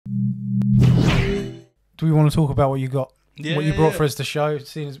do we want to talk about what you got? Yeah, what you brought for us to show?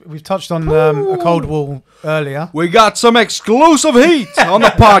 Seeing as we've touched on a cold wall earlier. We got some exclusive heat on the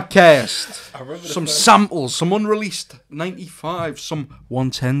podcast. I remember Some samples, some unreleased 95, some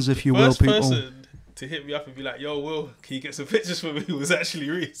 110s, if you will, first people. person to hit me up and be like, "Yo, Will, can you get some pictures for me?" was actually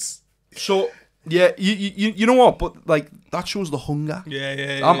Reefs. So yeah, you know what? But like that shows the hunger.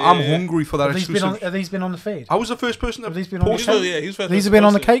 Yeah. I'm hungry for that Have exclusive. these been on the feed? I was the first person to Have these been on post the them. feed? He was first These have person been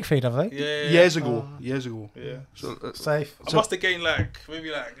on the to post cake feed, have they? it. Yeah. Years ago. Yeah. So, Safe. I must have gained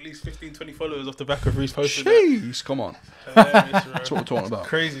maybe at least 15, 20 followers off the back of Reefs posting that. jeez, come on. That's what we're talking about.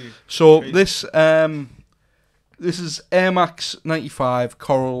 Crazy. So Crazy. this is Air Max 95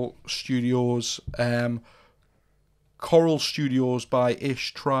 Coral Studios. Coral Studios by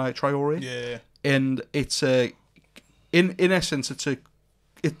Ish Traore. Yeah. And it's in essence it's a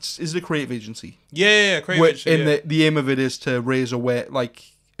creative agency. Yeah, crazy. And the aim of it is to raise I'd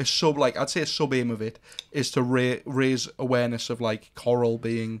say a sub aim of it is to raise awareness of like coral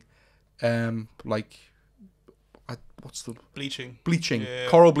being what's the bleaching, bleaching,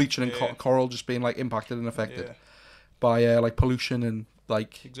 coral bleaching, and Yeah. coral just being like impacted and affected Yeah, by like pollution and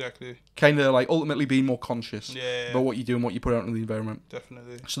like exactly. kind of like ultimately being more conscious Yeah, about what you do and what you put out into the environment.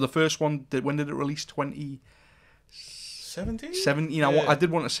 definitely. So the first one when did it release? 17? 17. Yeah. I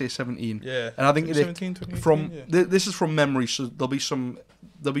did want to say 17. Yeah. And I think 17, 20, from yeah. this is from memory, so there'll be some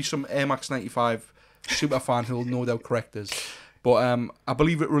Air Max 95 super fan who'll no doubt correct us. But I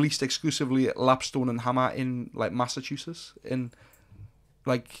believe it released exclusively at Lapstone and Hammer in like Massachusetts, in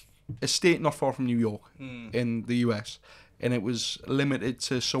like a state not far from New York in the US, and it was limited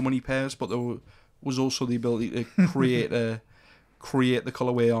to so many pairs. But there was also the ability to create the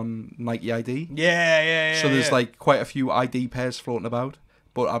colorway on Nike ID. Yeah. So there's like quite a few ID pairs floating about,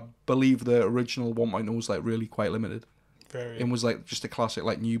 but I believe the original 1.0 was like really quite limited. Very. It was like just a classic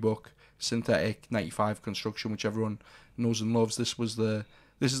like nubuck synthetic 95 construction, which everyone knows and loves. This is the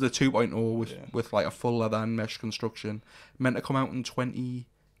 2.0 with like a full leather and mesh construction, meant to come out in 2021.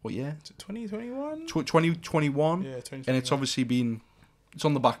 2021. Yeah, 2021. And it's obviously it's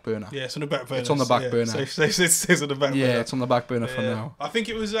on the back burner. Yeah, it's on the back burner. It's on the back burner. It stays on the back burner. Yeah, it's on the back burner for now. I think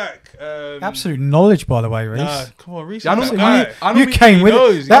it was like Absolute knowledge, by the way, Reece. Nah, come on, Reece. I is don't- that guy. You came with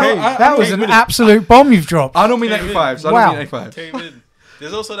knows, it. he That, came. that was Came an with it. absolute bomb you've dropped. I don't mean Came in. 95s. I Wow. don't mean 95s. Came in.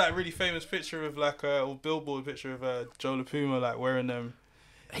 There's also that really famous picture of like a billboard picture of Joe LaPuma like wearing them.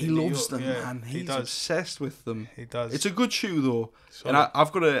 He in New loves York. them, Yeah, man. he He's does. obsessed with them. He does. It's a good shoe though, So- and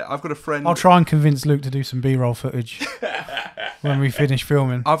I've got a friend. I'll try and convince Luke to do some B-roll footage when we finish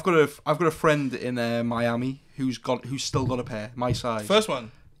filming. I've got a friend in Miami who's still got a pair my size. First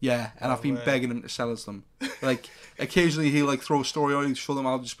one. Yeah, and I've been way. begging him to sell us them. Like occasionally he'll like throw a story on, show them.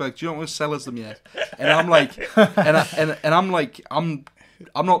 I'll just be like, "Do you not want to sell us them yet?" And I'm like, I'm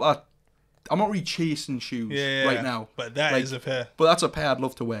not really chasing shoes right now. But that is Like, a pair. But that's a pair I'd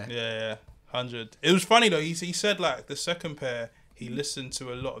love to wear. Yeah, 100. It was funny though. He said like the second pair he listened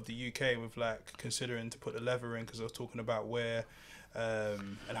to a lot of the UK with like considering to put the leather in because I was talking about wear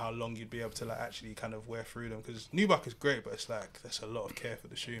and how long you'd be able to like actually kind of wear through them because nubuck is great but it's like there's a lot of care for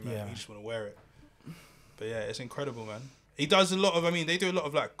the shoe, man. Yeah. You just want to wear it. But yeah, it's incredible, man. He does a lot of, they do a lot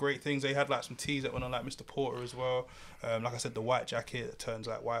of like great things. They had like some tees that went on like Mr. Porter as well. Like I said, the white jacket that turns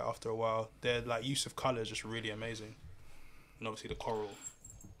like white after a while. Their like use of colour is just really amazing. And obviously the coral,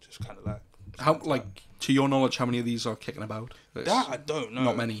 just kind of like. How to your knowledge, how many of these are kicking about? That I don't know.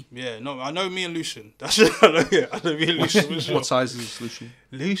 Not many. Yeah, no. I know me and Lucian. That's I know me and Lucian. for sure. What size is Lucian?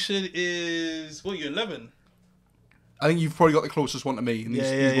 Lucian is you're 11. I think you've probably got the closest one to me. And he's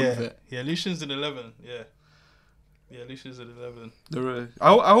wouldn't fit. Yeah, Lucian's an 11. Yeah, Lucian's an 11.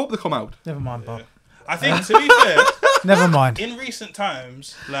 I hope they come out. Never mind, Bob. Yeah. I think to be fair, Never mind. in recent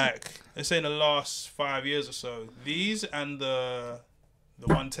times, like let's say in the last 5 years or so, these and the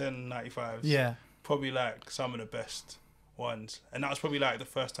 110 95s, Yeah. probably like some of the best ones. And that was probably like the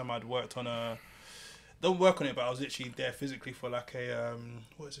first time I'd worked on don't work on it, but I was literally there physically for like a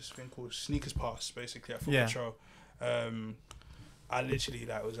what is this thing called, sneakers pass, basically at Football Show. I literally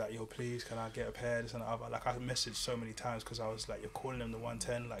like was like, yo, please, can I get a pair? This and the other. Like I messaged so many times because I was like, you're calling them the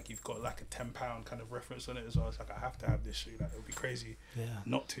 110, like you've got like a £10 kind of reference on it as well. It's like I have to have this shoe. Like it would be crazy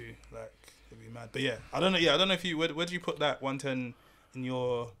not to. Like it'd be mad. But yeah, I don't know. Yeah, I don't know if you where do you put that 110 in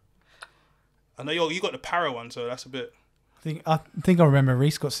your? I know you got the Para one, so that's a bit. I think I remember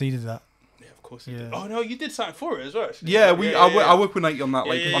Reece got seeded that. Yeah, of course. You Yeah. did. Oh no, you did something for it as well. Actually. Yeah, I work with Nike on that,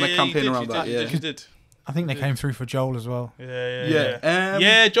 like on a campaign you around that. did, Yeah. you did. I think they came through for Joel as well.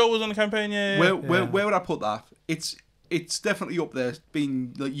 Yeah. Joel was on the campaign. Yeah. Where would I put that? It's definitely up there,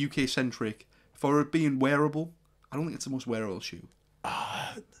 being like UK centric for it being wearable. I don't think it's the most wearable shoe.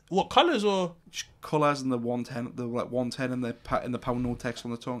 What colours or? Colours and the 110, the like 110 and the pound note text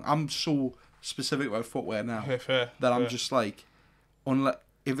on the tongue. I'm so specific about footwear now that I'm just like, unless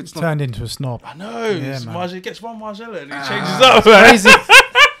if it's not Turned into a snob. I know. Yeah, It's man. Margella gets one Margella and he changes up. Crazy.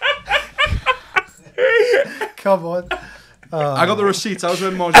 Come on. I got the receipts. I was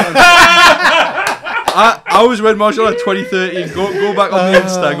wearing Margella. I was wearing Margella 2013. Go back on the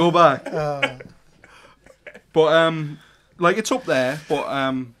Insta. Go back. But like it's up there. But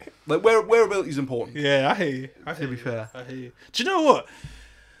like wearability is important. Yeah, I hear you. To be fair. I hear you. Do you know what?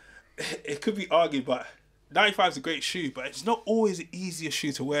 It could be argued, but 95 is a great shoe, but it's not always the easiest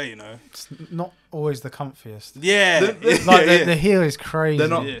shoe to wear, you know. It's not always the comfiest. Yeah. Like the heel is crazy. They're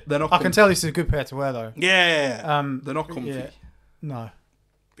not. They're not. I can tell this is a good pair to wear though. Yeah. They're not comfy. Yeah. No.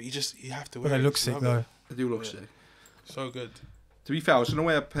 But you have to But wear they it. look Just sick love though. it. They do look sick. So good. To be fair, I was gonna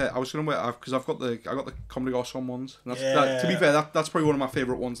wear a pair. Because I got the Comedy Garçon ones. And that's, Yeah. to be fair, that's probably one of my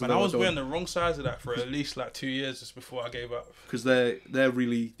favourite ones. And I was wearing the wrong size of that for at least like 2 years just before I gave up. because they're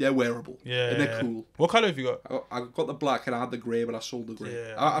wearable. Yeah. And they're cool. What colour have you got? I got the black and I had the grey, but I sold the grey.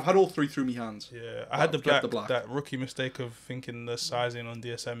 Yeah. I've had all three through my hands. Yeah, I had the I've black, kept the black. That rookie mistake of thinking the sizing on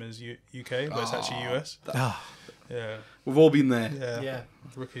DSM is UK, but it's actually US. Ah, Yeah, We've all been there. yeah,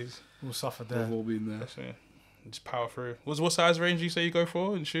 rookies. we'll suffer there. We've all been there. That's it. Just power through. What size range do you say you go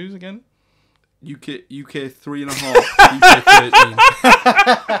for in shoes again? UK 3.5. UK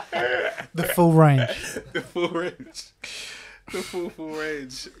 13. The full range. The full range. The full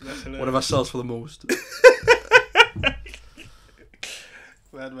range. That's hilarious. Whatever sells for the most.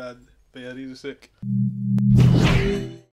 Man. But yeah, these are sick.